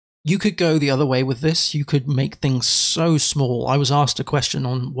You could go the other way with this. You could make things so small. I was asked a question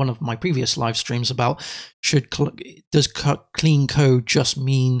on one of my previous live streams about does clean code just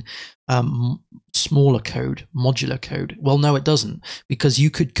mean smaller code, modular code? Well, no, it doesn't, because you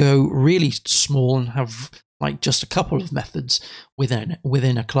could go really small and have like just a couple of methods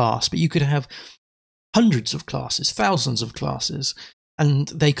within a class, but you could have hundreds of classes, thousands of classes, and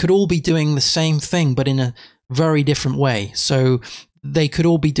they could all be doing the same thing, but in a very different way. So they could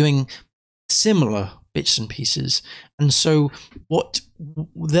all be doing similar bits and pieces. And so what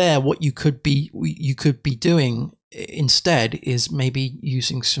you could be doing instead is maybe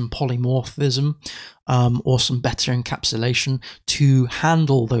using some polymorphism or some better encapsulation to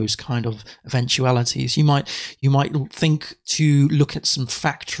handle those kind of eventualities. You might think to look at some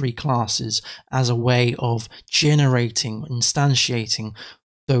factory classes as a way of generating, instantiating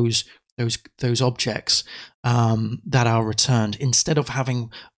those objects that are returned, instead of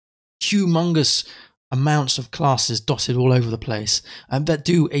having humongous amounts of classes dotted all over the place that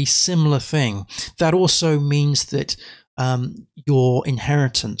do a similar thing. That also means that your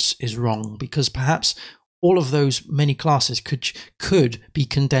inheritance is wrong, because perhaps all of those many classes could be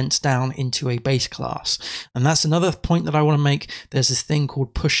condensed down into a base class. And that's another point that I want to make. There's this thing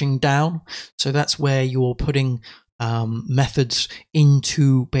called pushing down. So that's where you're putting methods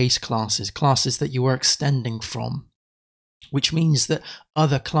into base classes that you are extending from, which means that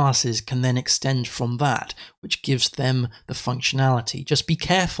other classes can then extend from that, which gives them the functionality. Just be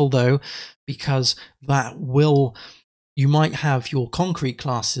careful though, because you might have your concrete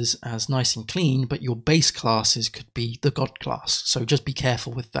classes as nice and clean, but your base classes could be the God class. So just be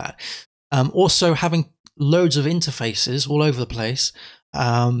careful with that. Also, having loads of interfaces all over the place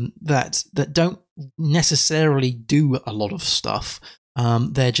that don't necessarily do a lot of stuff.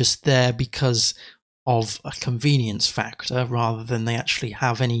 They're just there because of a convenience factor, rather than they actually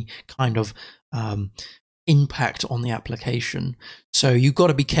have any kind of impact on the application. So you've got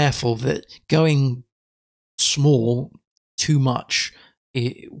to be careful that going small too much,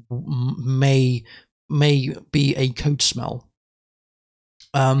 it may be a code smell.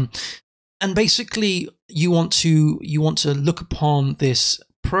 And basically, you want to look upon this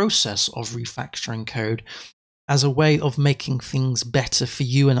process of refactoring code as a way of making things better for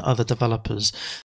you and other developers.